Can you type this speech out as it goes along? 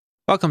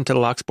Welcome to the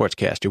Lock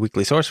Sportscast, your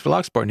weekly source for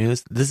Lock Sport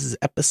news. This is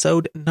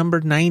episode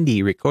number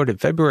 90, recorded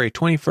February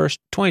 21st,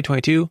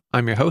 2022.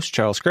 I'm your host,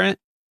 Charles Grant.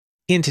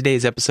 In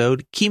today's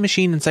episode, Key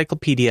Machine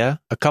Encyclopedia,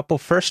 a couple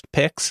first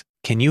picks,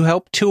 Can You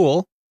Help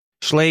TOOOL,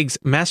 Schlag's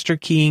Master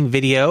Keying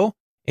video,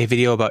 a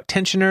video about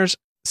tensioners,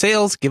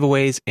 sales,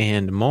 giveaways,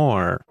 and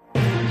more.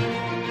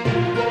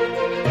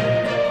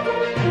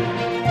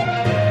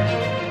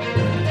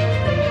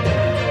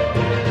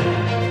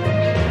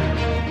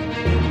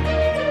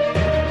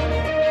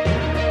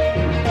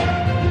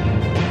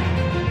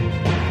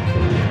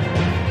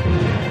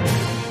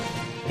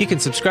 You can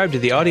subscribe to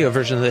the audio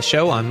version of this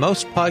show on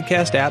most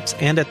podcast apps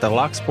and at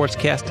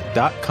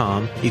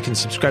thelocksportscast.com. You can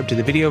subscribe to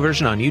the video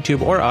version on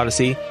YouTube or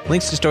Odyssey.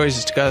 Links to stories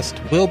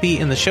discussed will be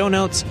in the show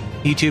notes.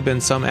 YouTube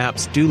and some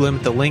apps do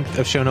limit the length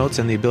of show notes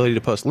and the ability to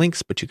post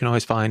links, but you can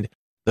always find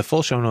the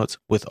full show notes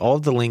with all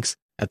of the links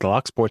at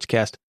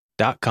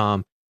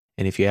thelocksportscast.com.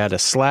 And if you add a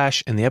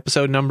 / in the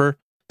episode number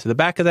to the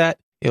back of that,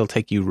 it'll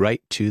take you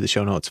right to the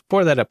show notes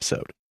for that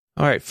episode.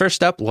 All right,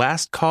 first up,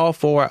 last call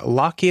for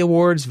Locky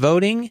Awards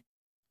voting.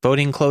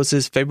 Voting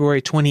closes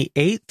February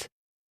 28th,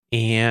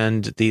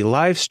 and the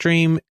live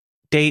stream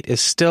date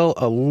is still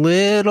a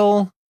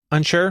little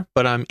unsure,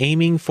 but I'm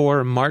aiming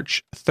for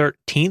March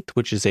 13th,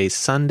 which is a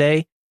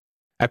Sunday.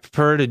 I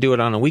prefer to do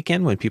it on a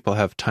weekend when people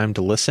have time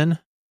to listen.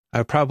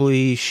 I'll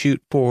probably shoot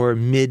for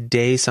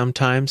midday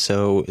sometime,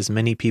 so as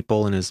many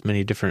people in as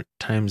many different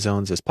time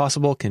zones as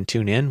possible can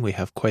tune in. We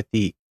have quite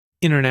the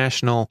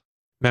international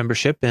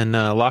membership in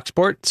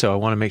Locksport, so I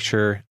want to make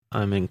sure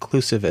I'm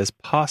inclusive as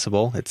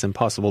possible. It's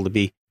impossible to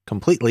be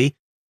completely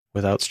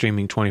without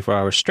streaming 24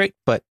 hours straight,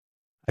 but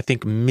I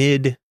think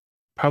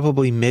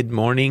probably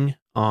mid-morning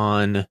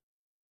on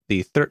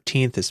the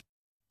 13th is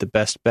the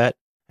best bet.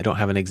 I don't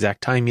have an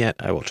exact time yet.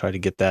 I will try to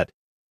get that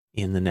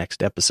in the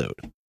next episode.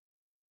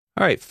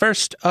 All right,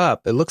 first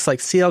up, it looks like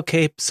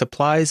CLK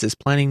Supplies is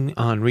planning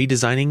on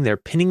redesigning their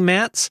pinning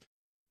mats,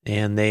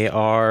 and they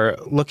are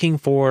looking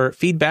for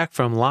feedback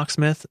from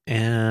Locksmith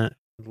and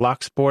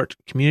Locksport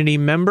community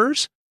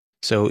members.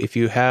 So if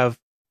you have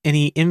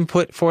any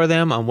input for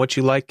them on what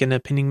you like in a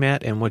pinning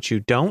mat and what you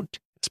don't,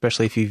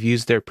 especially if you've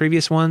used their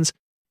previous ones,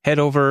 head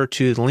over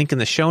to the link in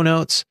the show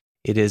notes.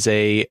 It is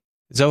a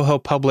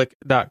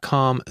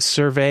zohopublic.com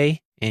survey,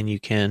 and you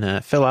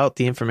can fill out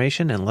the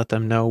information and let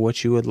them know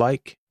what you would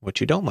like, what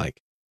you don't like.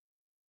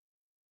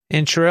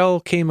 And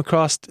Sherelle came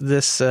across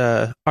this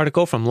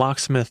article from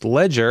Locksmith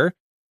Ledger,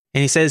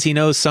 and he says he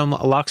knows some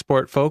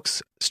Locksport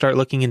folks start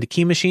looking into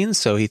key machines,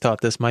 so he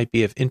thought this might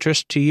be of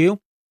interest to you.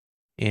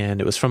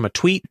 And it was from a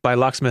tweet by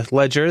Locksmith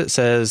Ledger that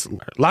says,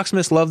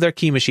 Locksmiths love their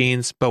key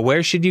machines, but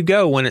where should you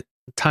go when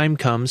time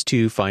comes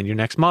to find your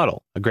next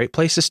model? A great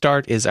place to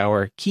start is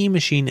our Key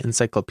Machine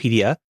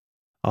Encyclopedia.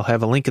 I'll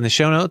have a link in the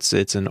show notes.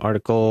 It's an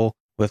article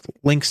with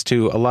links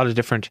to a lot of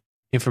different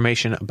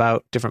information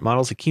about different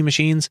models of key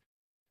machines.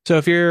 So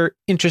if you're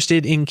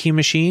interested in key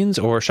machines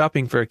or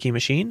shopping for a key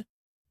machine,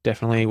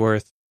 definitely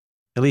worth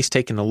at least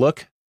taking a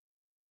look.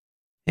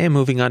 And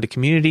moving on to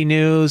community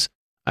news.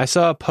 I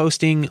saw a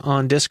posting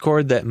on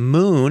Discord that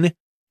Moon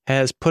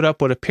has put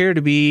up what appear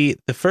to be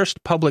the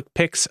first public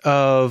pics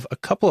of a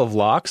couple of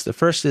locks. The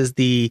first is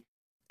and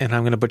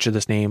I'm going to butcher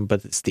this name,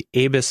 but it's the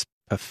Abus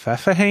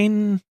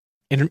Pfeffehane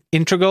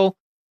Integral.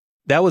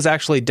 That was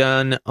actually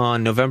done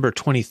on November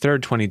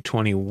 23rd,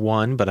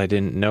 2021, but I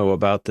didn't know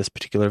about this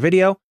particular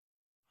video.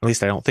 At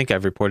least I don't think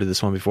I've reported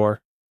this one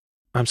before.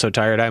 I'm so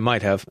tired I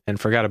might have and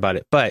forgot about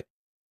it. But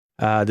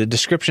the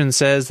description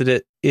says that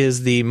it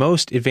is the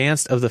most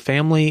advanced of the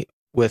family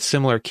with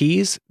similar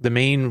keys. The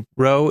main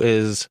row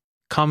is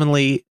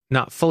commonly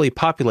not fully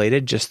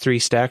populated, just 3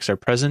 stacks are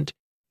present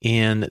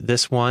in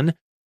this one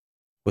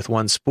with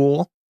 1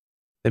 spool.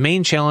 The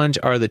main challenge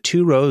are the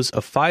 2 rows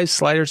of 5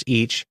 sliders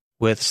each,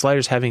 with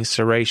sliders having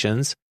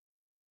serrations.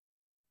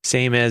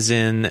 Same as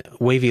in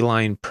Wavy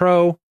Line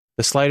Pro,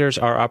 the sliders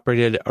are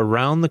operated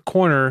around the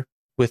corner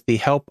with the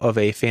help of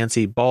a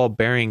fancy ball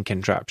bearing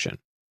contraption.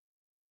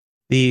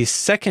 The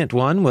second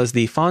one was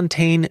the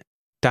Fontaine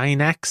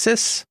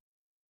Dynaxis,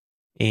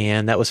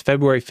 and that was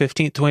February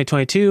 15th,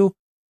 2022. It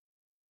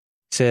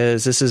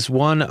says this is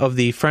one of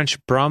the French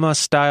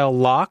Brahma-style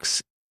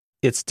locks.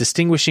 Its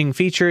distinguishing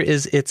feature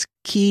is its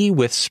key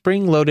with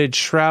spring-loaded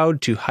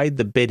shroud to hide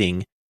the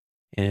bidding,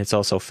 and it's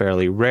also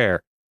fairly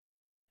rare.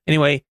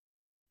 Anyway,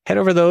 head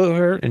over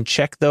there and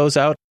check those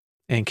out,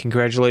 and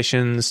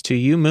congratulations to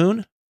you,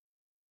 Moon.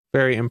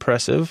 Very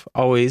impressive,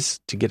 always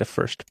to get a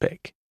first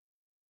pick.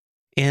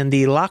 And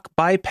the Lock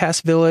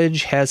Bypass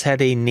Village has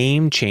had a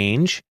name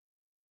change.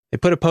 They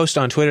put a post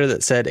on Twitter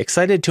that said,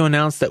 excited to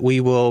announce that we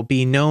will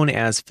be known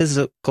as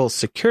Physical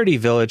Security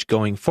Village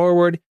going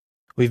forward.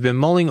 We've been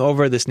mulling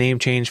over this name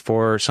change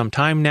for some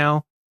time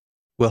now.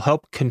 Will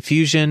help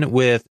confusion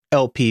with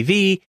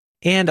LPV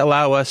and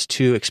allow us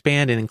to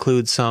expand and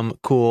include some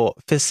cool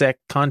PhysSec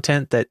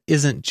content that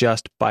isn't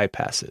just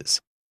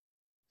bypasses.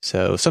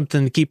 So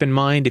something to keep in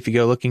mind if you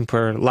go looking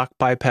for Lock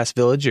Bypass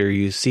Village or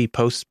you see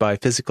posts by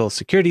Physical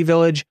Security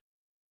Village,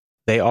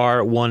 they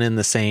are one and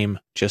the same,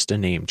 just a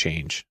name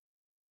change.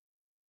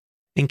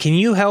 And can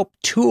you help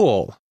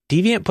TOOL?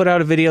 Deviant put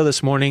out a video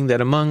this morning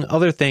that, among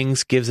other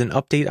things, gives an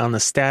update on the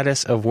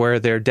status of where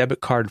their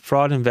debit card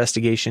fraud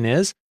investigation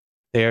is.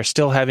 They are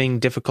still having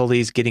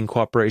difficulties getting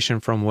cooperation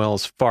from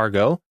Wells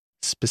Fargo.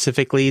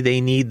 Specifically, they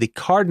need the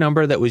card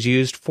number that was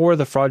used for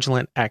the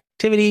fraudulent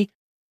activity.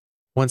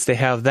 Once they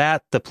have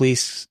that, the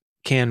police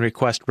can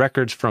request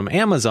records from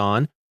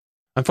Amazon.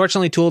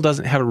 Unfortunately, TOOL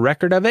doesn't have a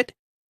record of it.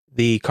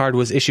 The card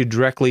was issued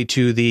directly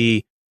to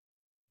the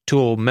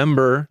TOOL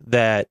member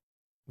that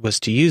was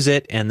to use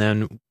it and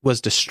then was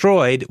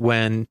destroyed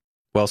when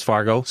Wells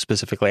Fargo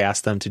specifically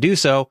asked them to do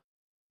so.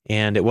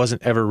 And it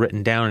wasn't ever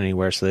written down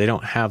anywhere, so they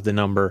don't have the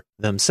number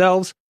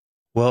themselves.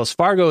 Wells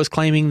Fargo is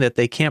claiming that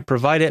they can't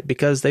provide it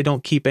because they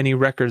don't keep any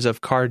records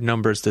of card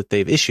numbers that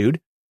they've issued.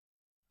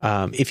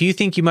 If you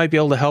think you might be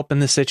able to help in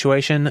this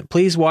situation,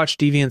 please watch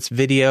Deviant's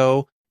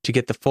video to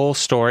get the full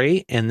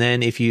story. And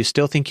then if you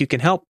still think you can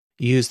help,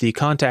 use the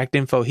contact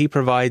info he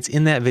provides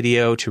in that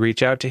video to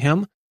reach out to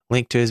him.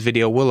 Link to his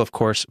video will, of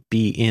course,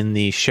 be in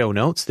the show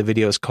notes. The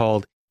video is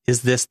called,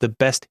 "Is This the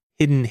Best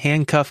Hidden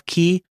Handcuff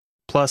Key?"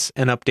 plus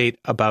an update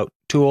about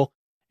TOOL.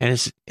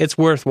 And it's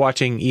worth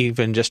watching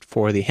even just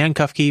for the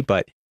handcuff key,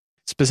 but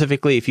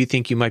specifically, if you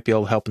think you might be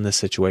able to help in this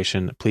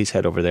situation, please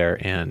head over there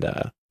and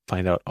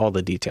find out all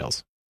the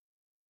details.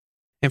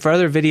 And for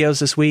other videos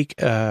this week,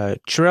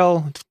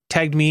 Terrell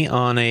tagged me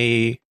on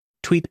a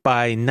tweet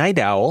by Night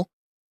Owl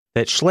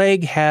that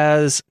Schlage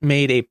has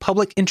made a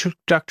public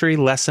introductory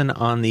lesson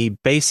on the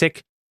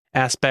basic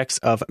aspects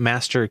of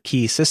master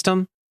key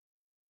system.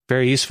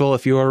 Very useful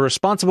if you are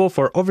responsible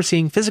for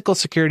overseeing physical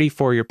security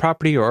for your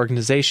property or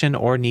organization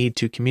or need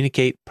to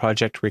communicate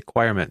project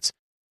requirements.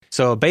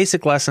 So a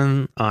basic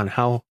lesson on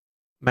how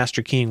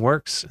master keying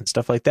works and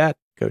stuff like that.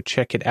 Go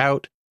check it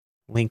out.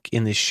 Link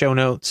in the show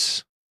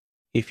notes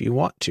if you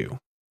want to.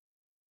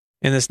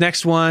 And this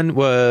next one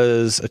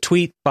was a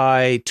tweet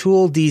by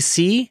Tool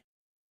DC.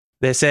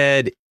 They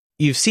said,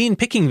 "You've seen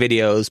picking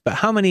videos, but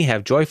how many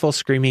have joyful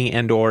screaming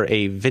and or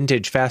a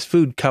vintage fast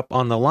food cup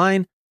on the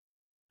line?"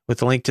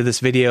 With a link to this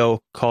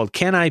video called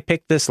 "Can I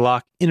Pick This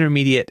Lock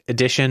Intermediate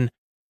Edition?"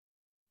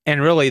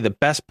 And really the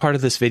best part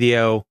of this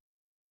video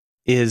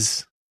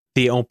is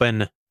the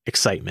open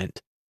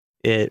excitement.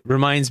 It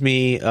reminds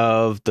me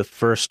of the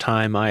first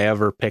time I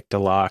ever picked a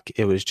lock.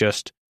 It was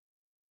just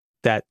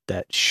that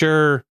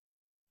sure,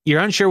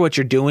 you're unsure what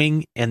you're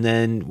doing, and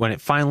then when it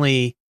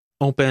finally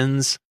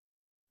opens,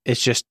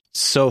 it's just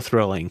so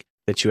thrilling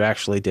that you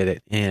actually did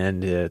it,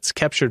 and it's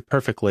captured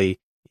perfectly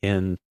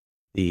in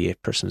the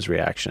person's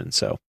reaction.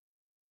 So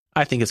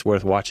I think it's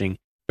worth watching.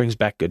 Brings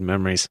back good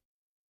memories.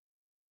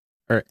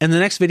 And the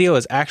next video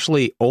is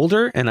actually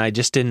older, and I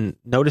just didn't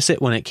notice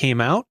it when it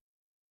came out,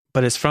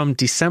 but it's from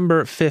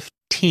December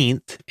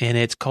 15th, and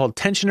it's called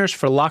 "Tensioners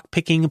for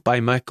Lockpicking"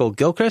 by Michael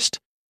Gilchrist.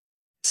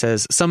 It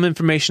says, "Some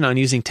information on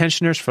using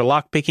tensioners for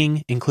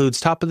lockpicking includes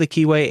top of the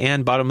keyway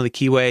and bottom of the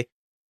keyway.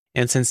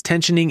 And since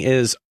tensioning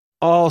is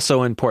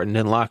also important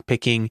in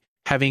lockpicking,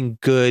 having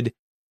good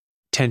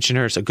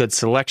tensioners, a good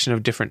selection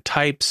of different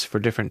types for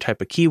different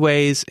type of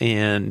keyways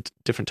and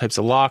different types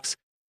of locks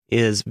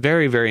is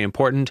very, very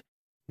important.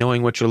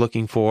 Knowing what you're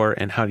looking for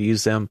and how to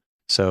use them."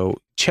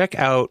 So check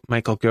out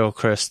Michael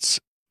Gilchrist's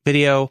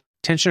video,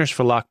 "Tensioners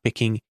for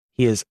Lockpicking."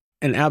 He is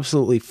an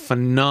absolutely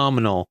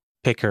phenomenal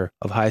picker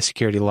of high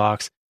security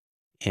locks,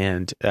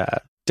 and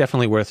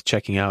definitely worth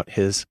checking out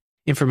his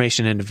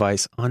information and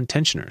advice on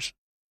tensioners.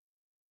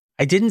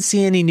 I didn't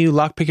see any new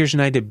Lockpickers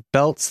United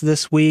belts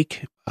this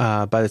week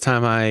by the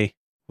time I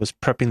was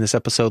prepping this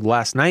episode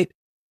last night.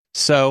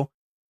 So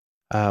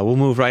we'll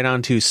move right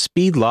on to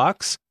speed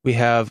locks. We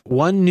have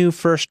one new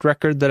first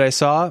record that I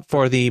saw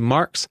for the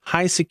Marks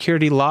High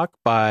Security Lock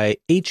by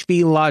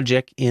HV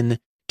Logic in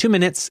 2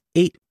 minutes,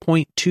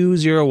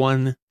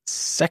 8.201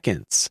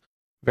 seconds.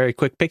 Very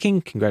quick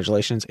picking.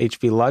 Congratulations,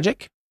 HV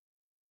Logic.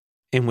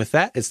 And with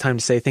that, it's time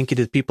to say thank you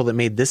to the people that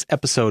made this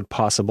episode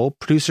possible.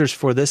 Producers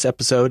for this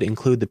episode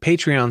include the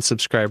Patreon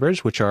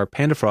subscribers, which are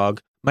Panda Frog,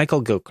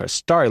 Michael Gilchrist,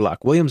 Starry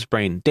Lock, Williams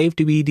Brain, Dave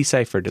to be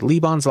Deciphered, Lee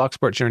Bond's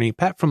Locksport Journey,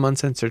 Pat from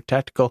Uncensored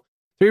Tactical,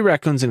 3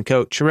 Raccoons and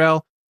Coat,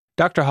 Cherrell,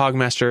 Dr.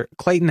 Hogmaster,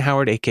 Clayton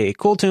Howard, aka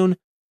Cooltoon,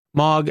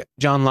 Mog,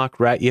 John Lock,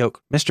 Rat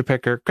Yoke, Mr.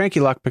 Picker, Cranky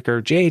Lock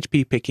Picker,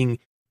 JHP Picking,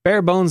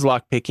 Bare Bones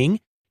Lock Picking.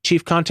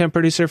 Chief content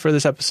producer for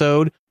this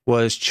episode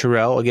was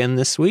Cherrell again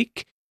this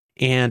week.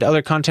 And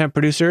other content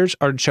producers,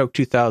 Artichoke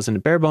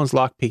 2000, Bare Bones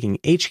Lock Picking,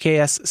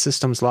 HKS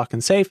Systems Lock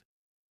and Safe,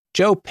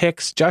 Joe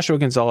Picks, Joshua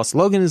Gonzalez,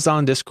 Logan is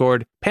on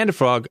Discord, Panda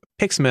Frog,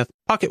 Picksmith,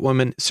 Pocket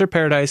Woman, Sir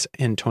Paradise,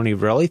 and Tony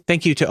Verelli.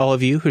 Thank you to all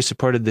of you who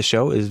supported the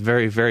show. It is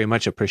very, very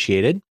much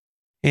appreciated.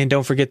 And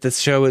don't forget this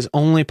show is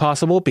only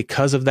possible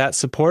because of that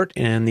support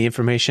and the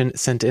information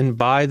sent in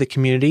by the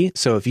community.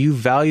 So if you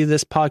value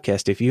this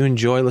podcast, if you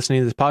enjoy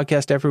listening to this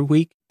podcast every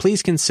week,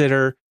 please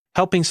consider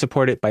helping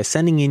support it by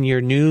sending in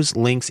your news,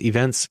 links,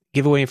 events,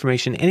 giveaway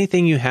information,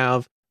 anything you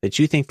have that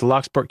you think the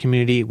Locksport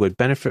community would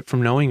benefit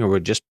from knowing or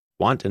would just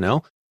want to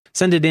know.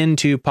 Send it in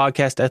to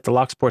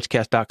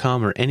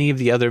podcast@thelocksportscast.com or any of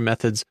the other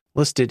methods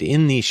listed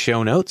in the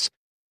show notes.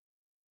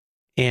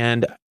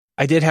 And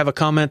I did have a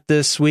comment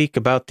this week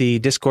about the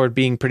Discord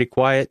being pretty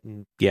quiet.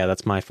 And yeah,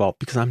 that's my fault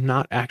because I'm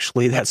not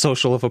actually that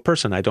social of a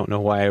person. I don't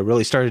know why I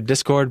really started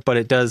Discord, but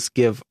it does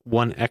give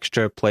one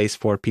extra place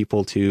for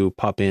people to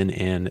pop in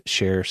and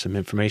share some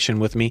information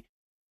with me.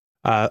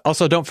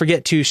 Also, don't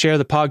forget to share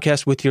the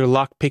podcast with your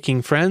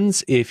lock-picking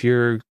friends. If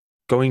you're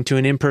going to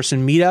an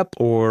in-person meetup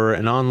or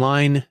an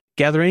online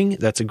gathering,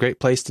 that's a great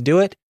place to do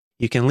it.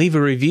 You can leave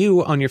a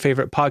review on your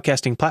favorite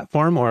podcasting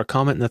platform or a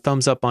comment and a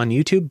thumbs up on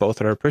YouTube.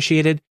 Both are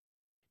appreciated.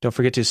 Don't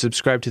forget to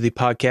subscribe to the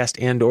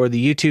podcast and or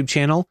the YouTube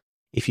channel.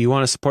 If you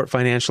want to support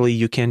financially,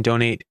 you can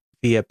donate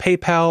via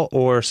PayPal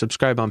or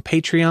subscribe on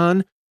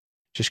Patreon.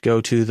 Just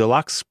go to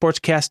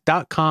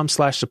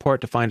thelocksportscast.com/support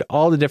to find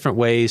all the different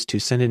ways to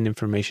send in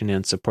information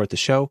and support the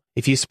show.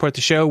 If you support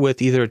the show with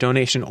either a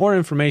donation or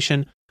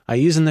information I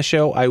use in the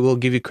show, I will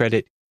give you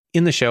credit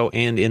in the show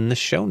and in the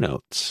show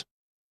notes.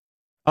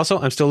 Also,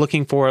 I'm still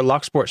looking for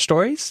Locksport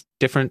stories,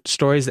 different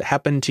stories that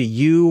happen to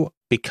you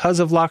because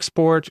of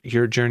Locksport,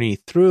 your journey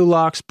through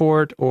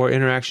Locksport, or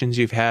interactions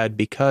you've had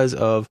because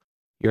of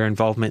your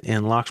involvement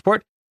in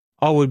Locksport.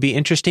 All would be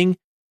interesting.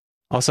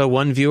 Also,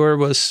 one viewer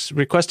was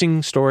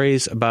requesting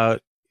stories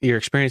about your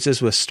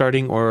experiences with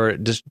starting or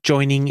just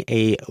joining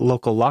a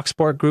local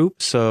Locksport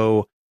group.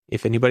 So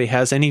if anybody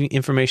has any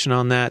information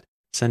on that,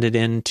 send it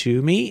in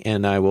to me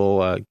and I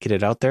will get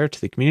it out there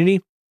to the community.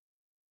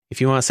 If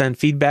you want to send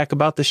feedback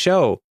about the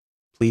show,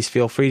 please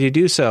feel free to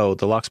do so.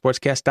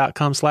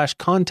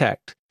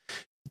 thelocksportscast.com/contact.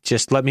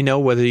 Just let me know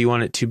whether you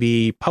want it to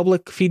be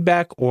public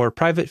feedback or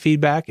private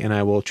feedback, and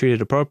I will treat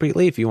it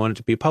appropriately. If you want it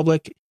to be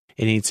public,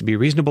 it needs to be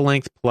reasonable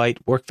length, polite,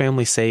 work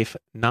family safe,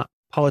 not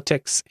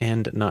politics,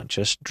 and not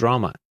just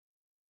drama.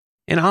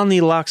 And on the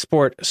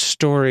Locksport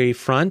story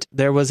front,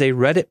 there was a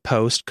Reddit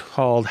post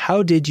called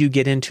How Did You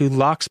Get Into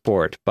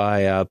Locksport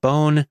by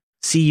Bone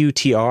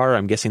CUTR.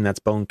 I'm guessing that's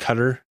Bone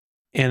Cutter.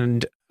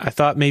 And I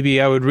thought maybe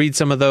I would read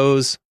some of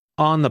those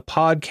on the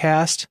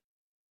podcast.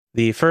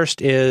 The first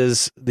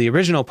is the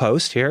original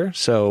post here,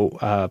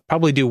 so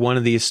probably do one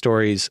of these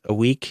stories a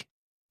week.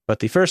 But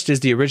the first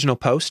is the original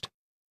post.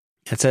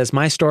 It says,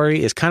 my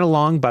story is kind of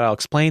long, but I'll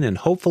explain, and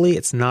hopefully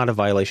it's not a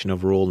violation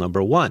of rule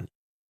number 1.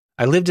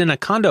 I lived in a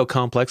condo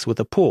complex with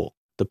a pool.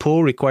 The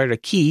pool required a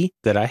key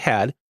that I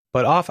had,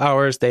 but off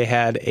hours they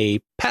had a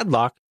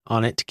padlock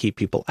on it to keep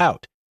people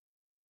out.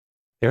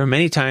 There were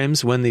many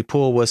times when the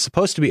pool was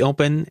supposed to be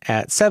open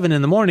at 7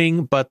 in the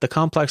morning, but the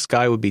complex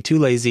guy would be too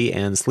lazy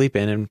and sleep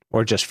in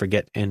or just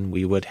forget, and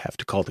we would have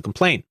to call to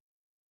complain.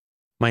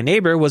 My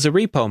neighbor was a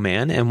repo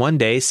man, and one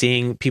day,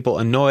 seeing people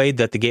annoyed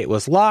that the gate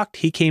was locked,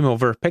 he came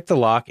over, picked the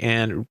lock,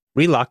 and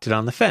relocked it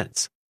on the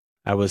fence.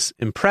 I was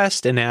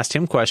impressed and asked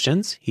him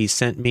questions. He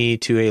sent me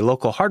to a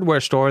local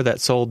hardware store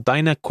that sold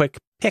Dyna-Quick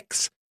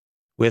picks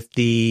with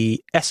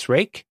the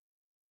S-Rake.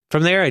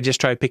 From there, I just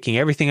tried picking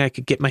everything I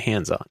could get my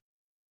hands on.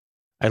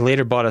 I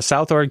later bought a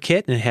Southord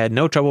kit and had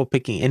no trouble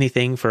picking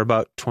anything for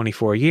about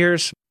 24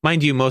 years.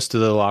 Mind you, most of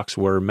the locks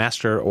were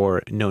master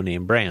or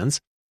no-name brands.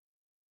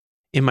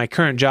 In my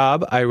current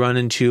job, I run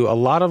into a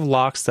lot of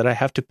locks that I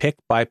have to pick,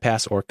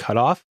 bypass, or cut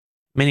off.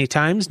 Many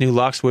times, new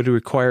locks would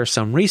require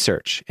some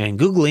research, and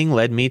Googling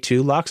led me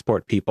to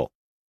Locksport people.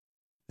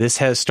 This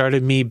has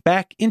started me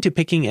back into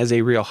picking as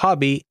a real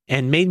hobby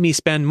and made me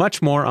spend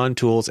much more on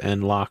tools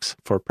and locks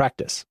for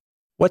practice.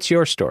 What's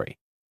your story?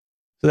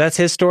 So that's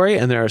his story,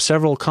 and there are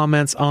several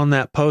comments on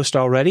that post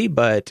already,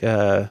 but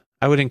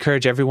I would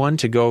encourage everyone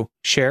to go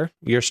share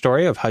your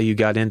story of how you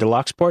got into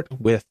Locksport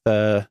with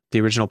the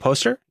original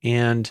poster,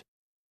 and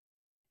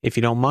if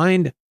you don't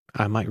mind,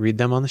 I might read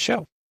them on the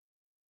show.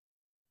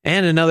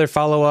 And another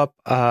follow-up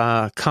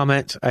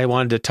comment I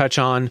wanted to touch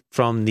on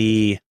from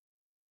the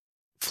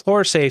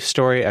floor safe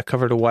story I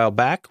covered a while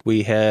back.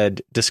 We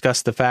had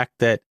discussed the fact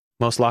that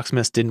most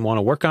locksmiths didn't want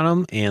to work on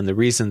them and the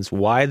reasons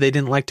why they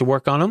didn't like to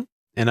work on them.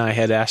 And I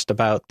had asked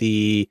about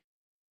the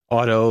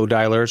auto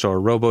dialers or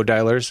robo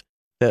dialers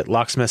that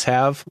locksmiths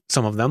have,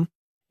 some of them.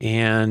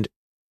 And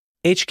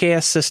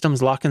HKS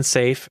Systems Lock and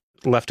Safe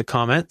left a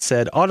comment,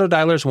 said, auto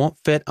dialers won't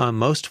fit on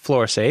most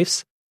floor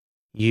safes.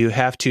 You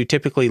have to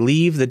typically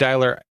leave the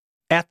dialer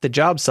at the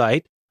job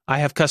site. I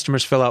have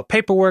customers fill out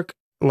paperwork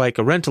like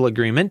a rental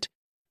agreement.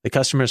 The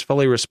customer is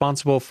fully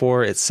responsible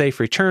for its safe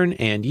return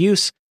and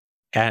use.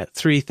 At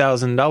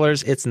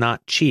 $3,000, it's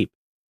not cheap.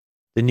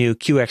 The new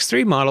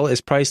QX3 model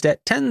is priced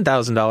at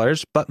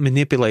 $10,000, but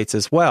manipulates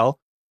as well.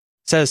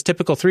 Says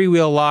typical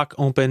 3-wheel lock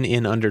open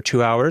in under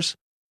 2 hours.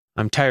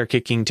 I'm tire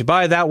kicking to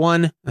buy that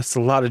one. That's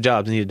a lot of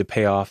jobs needed to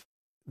pay off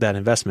that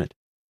investment.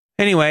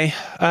 Anyway,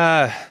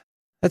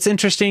 that's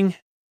interesting.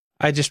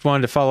 I just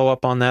wanted to follow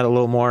up on that a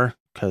little more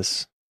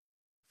because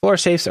floor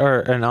safes are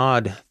an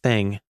odd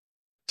thing.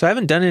 So I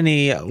haven't done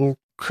any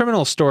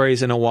criminal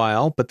stories in a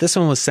while, but this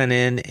one was sent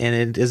in and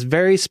it is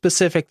very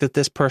specific that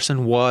this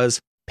person was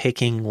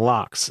picking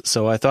locks.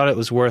 So I thought it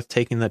was worth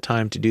taking the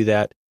time to do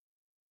that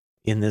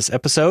in this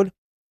episode.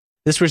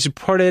 This was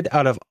reported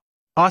out of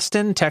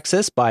Austin,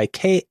 Texas by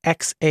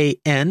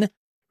KXAN,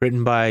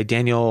 written by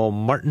Daniel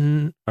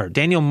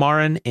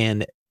Marin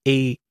and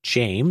A.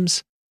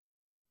 James.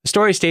 The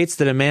story states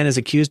that a man is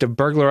accused of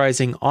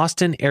burglarizing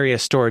Austin area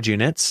storage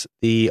units.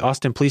 The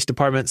Austin Police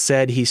Department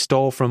said he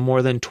stole from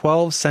more than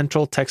 12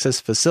 Central Texas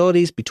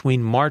facilities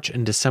between March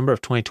and December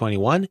of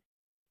 2021.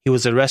 He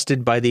was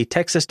arrested by the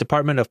Texas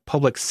Department of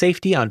Public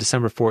Safety on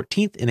December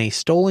 14th in a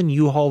stolen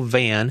U-Haul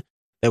van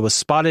that was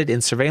spotted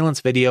in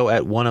surveillance video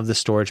at one of the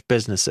storage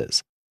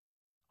businesses.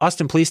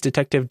 Austin Police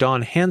Detective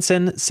Don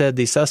Hansen said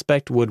the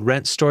suspect would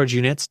rent storage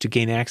units to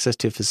gain access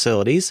to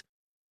facilities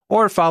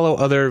or follow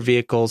other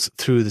vehicles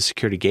through the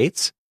security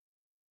gates.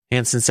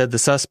 Hansen said the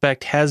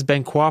suspect has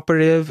been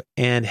cooperative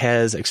and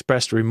has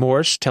expressed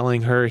remorse,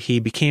 telling her he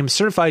became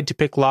certified to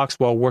pick locks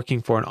while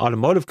working for an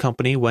automotive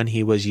company when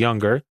he was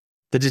younger.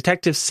 The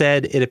detective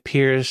said it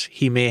appears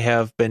he may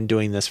have been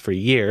doing this for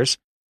years.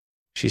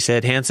 She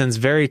said Hansen's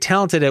very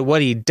talented at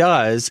what he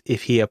does.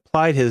 If he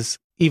applied his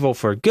evil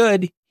for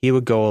good, he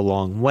would go a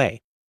long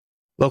way.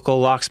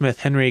 Local locksmith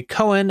Henry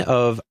Cohen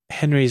of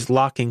Henry's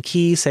Lock and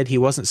Key said he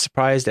wasn't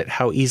surprised at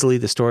how easily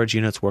the storage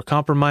units were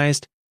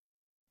compromised.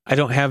 I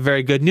don't have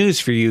very good news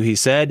for you, he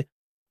said.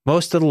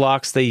 Most of the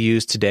locks they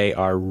use today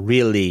are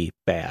really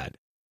bad.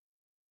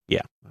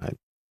 Yeah,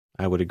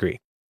 I would agree.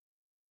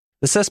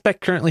 The suspect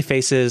currently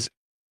faces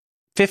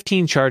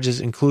 15 charges,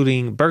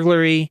 including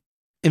burglary.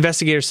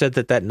 Investigators said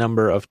that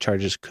number of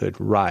charges could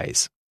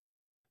rise.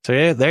 So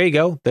yeah, there you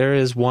go. There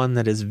is one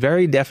that is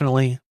very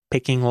definitely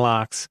picking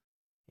locks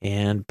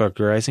and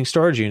burglarizing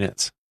storage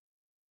units.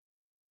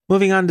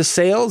 Moving on to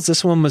sales,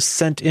 this one was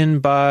sent in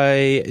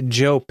by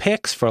Joe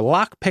Picks for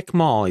Lockpick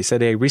Mall. He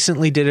said, I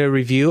recently did a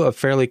review of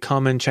fairly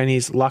common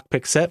Chinese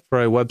lockpick set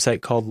for a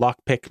website called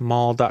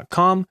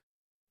lockpickmall.com.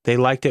 They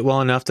liked it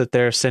well enough that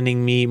they're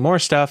sending me more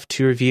stuff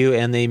to review,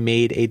 and they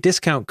made a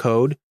discount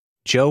code,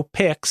 Joe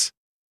Picks,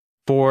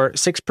 for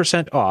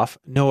 6% off,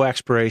 no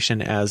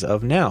expiration as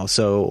of now.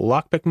 So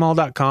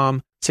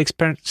lockpickmall.com,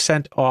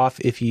 6% off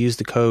if you use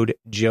the code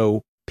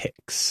Joe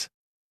Picks.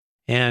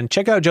 And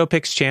check out Joe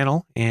Picks'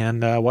 channel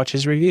and watch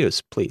his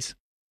reviews, please.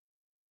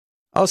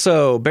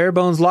 Also, Bare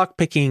Bones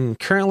Lockpicking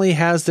currently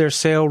has their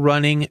sale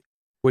running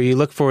where you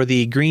look for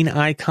the green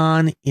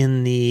icon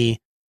in the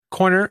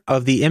corner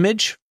of the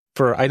image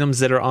for items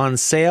that are on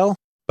sale.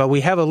 But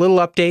we have a little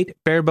update.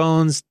 Bare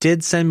Bones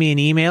did send me an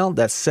email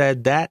that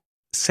said that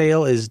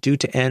sale is due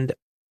to end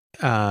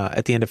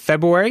at the end of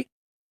February.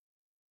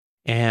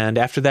 And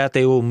after that,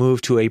 they will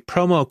move to a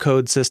promo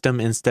code system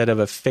instead of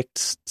a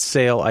fixed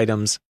sale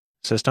items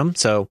system.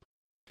 So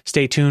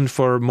stay tuned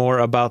for more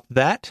about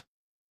that.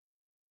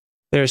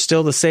 There's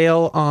still the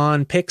sale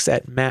on picks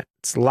at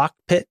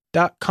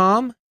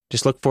mattslockpit.com.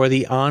 Just look for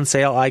the on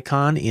sale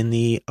icon in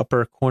the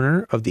upper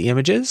corner of the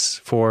images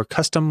for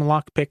custom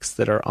lock picks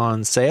that are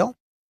on sale.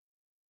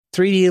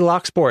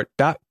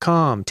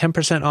 3dlocksport.com,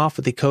 10% off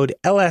with the code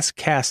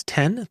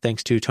LSCast10.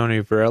 Thanks to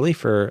Tony Varelli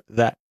for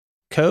that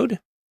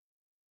code.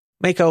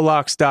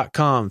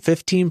 MakoLocks.com,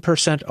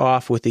 15%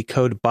 off with the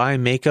code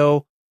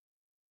BuyMako.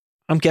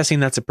 I'm guessing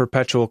that's a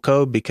perpetual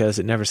code because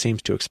it never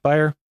seems to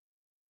expire.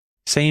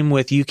 Same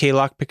with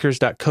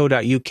uklockpickers.co.uk,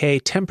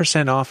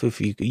 10% off if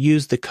you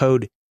use the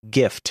code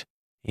GIFT.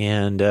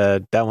 And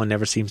that one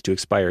never seems to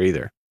expire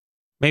either.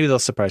 Maybe they'll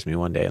surprise me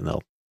one day and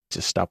they'll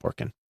just stop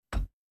working.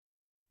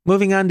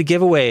 Moving on to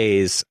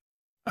giveaways.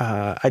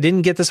 I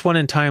didn't get this one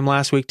in time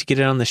last week to get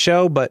it on the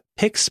show, but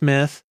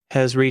Picksmith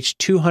has reached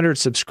 200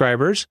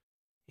 subscribers,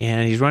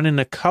 and he's running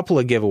a couple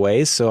of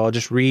giveaways, so I'll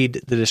just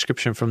read the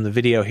description from the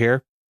video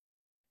here.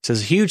 It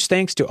says, huge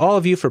thanks to all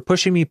of you for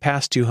pushing me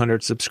past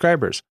 200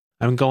 subscribers.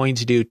 I'm going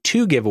to do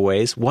 2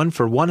 giveaways, one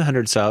for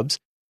 100 subs,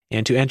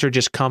 and to enter,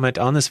 just comment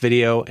on this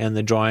video, and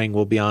the drawing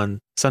will be on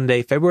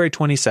Sunday, February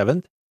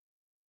 27th.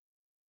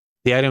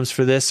 The items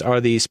for this are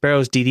the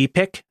Sparrows DD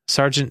pick,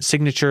 Sargent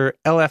Signature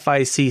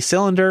LFIC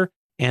cylinder,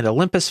 and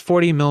Olympus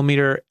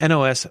 40mm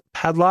NOS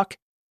padlock,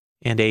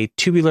 and a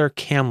tubular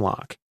cam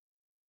lock.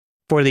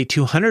 For the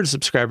 200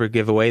 subscriber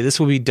giveaway, this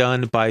will be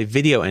done by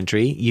video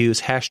entry.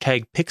 Use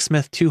hashtag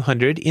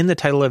Picksmith200 in the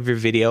title of your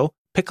video.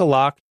 Pick a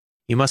lock.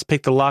 You must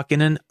pick the lock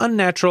in an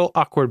unnatural,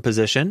 awkward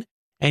position,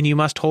 and you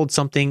must hold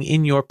something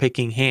in your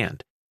picking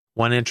hand.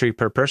 1 entry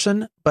per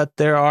person, but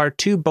there are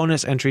 2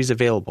 bonus entries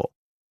available.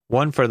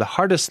 One for the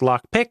hardest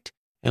lock picked,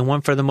 and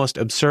one for the most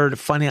absurd,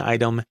 funny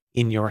item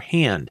in your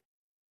hand.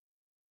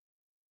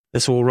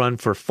 This will run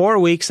for 4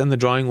 weeks, and the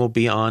drawing will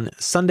be on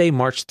Sunday,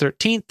 March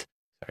 13th.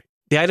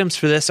 The items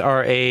for this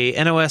are a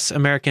NOS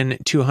American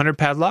 200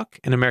 padlock,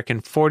 an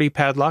American 40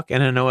 padlock,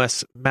 and an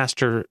NOS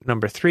Master No.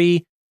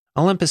 3,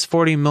 Olympus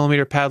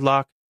 40mm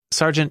padlock,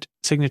 Sargent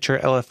Signature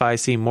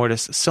LFIC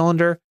Mortise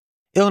cylinder,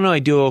 Illinois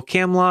Duo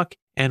cam lock,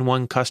 and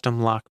 1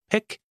 custom lock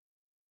pick.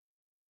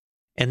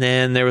 And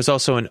then there was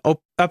also an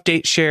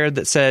update shared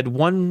that said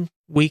 1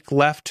 week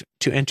left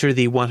to enter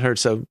the 100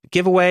 sub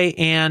giveaway,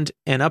 and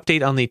an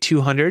update on the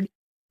 200.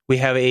 We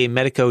have a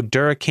Medico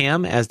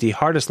Duracam as the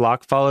hardest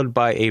lock, followed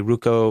by a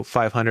Ruco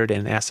 500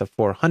 and ASA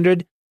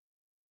 400.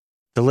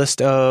 The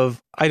list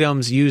of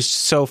items used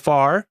so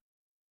far: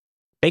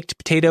 baked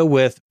potato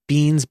with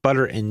beans,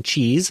 butter, and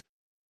cheese,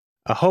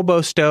 a hobo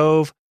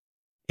stove,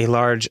 a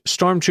large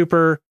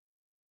Stormtrooper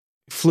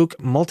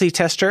Fluke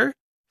multi-tester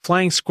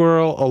flying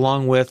squirrel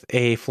along with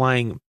a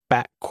flying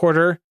bat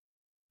quarter.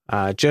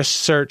 Just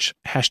search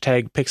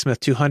hashtag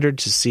Picksmith200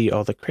 to see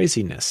all the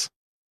craziness.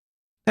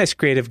 Nice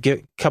creative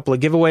couple of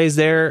giveaways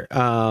there.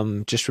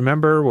 Just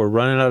remember, we're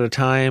running out of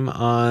time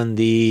on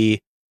the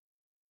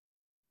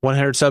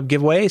 100 sub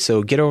giveaway.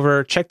 So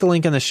check the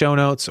link in the show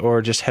notes,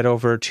 or just head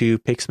over to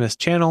Picksmith's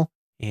channel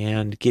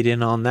and get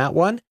in on that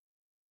one.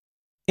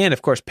 And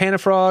of course,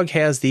 Pandafrog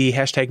has the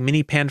hashtag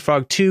Mini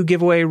Pandafrog 2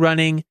 giveaway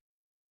running.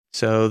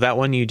 So that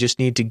one, you just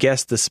need to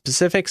guess the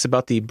specifics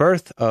about the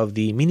birth of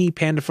the Mini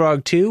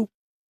Pandafrog 2.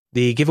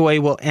 The giveaway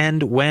will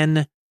end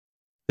when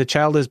the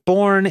child is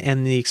born,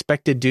 and the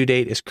expected due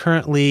date is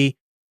currently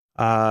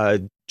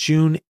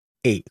June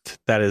 8th.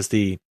 That is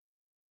the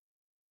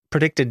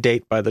predicted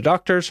date by the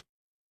doctors.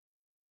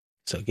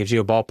 So it gives you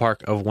a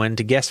ballpark of when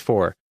to guess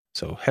for.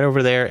 So head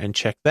over there and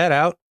check that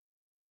out.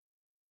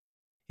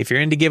 If you're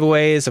into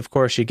giveaways, of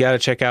course, you got to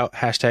check out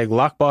hashtag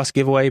Lockboss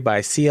giveaway by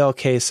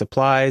CLK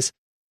Supplies.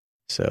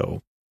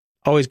 So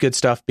always good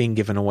stuff being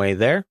given away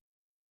there.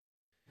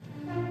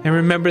 And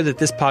remember that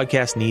this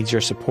podcast needs your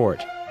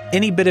support.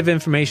 Any bit of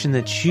information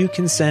that you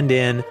can send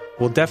in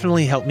will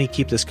definitely help me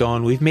keep this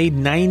going. We've made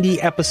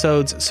 90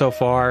 episodes so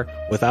far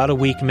without a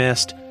week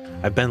missed.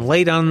 I've been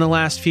late on the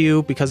last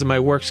few because of my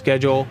work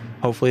schedule.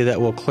 Hopefully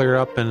that will clear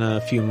up in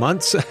a few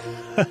months.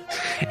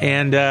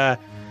 And I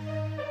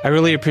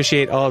really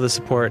appreciate all the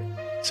support.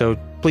 So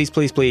please,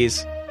 please,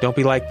 please don't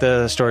be like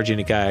the storage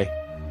unit guy.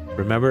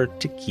 Remember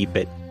to keep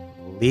it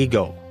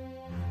legal.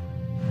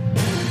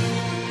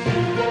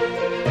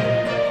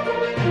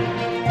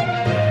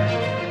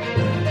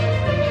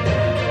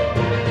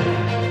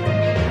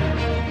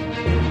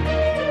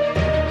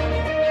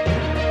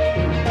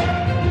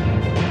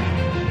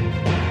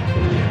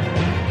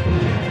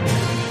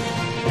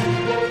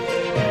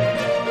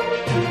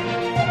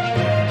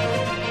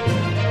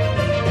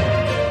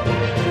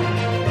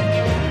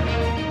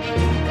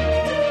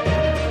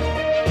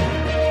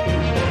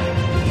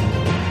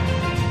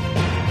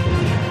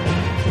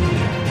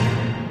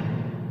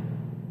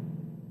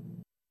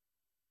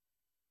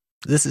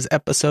 This is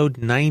episode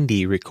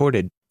 90,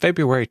 recorded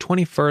February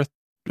 21st.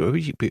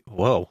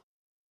 Whoa.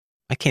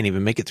 I can't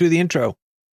even make it through the intro.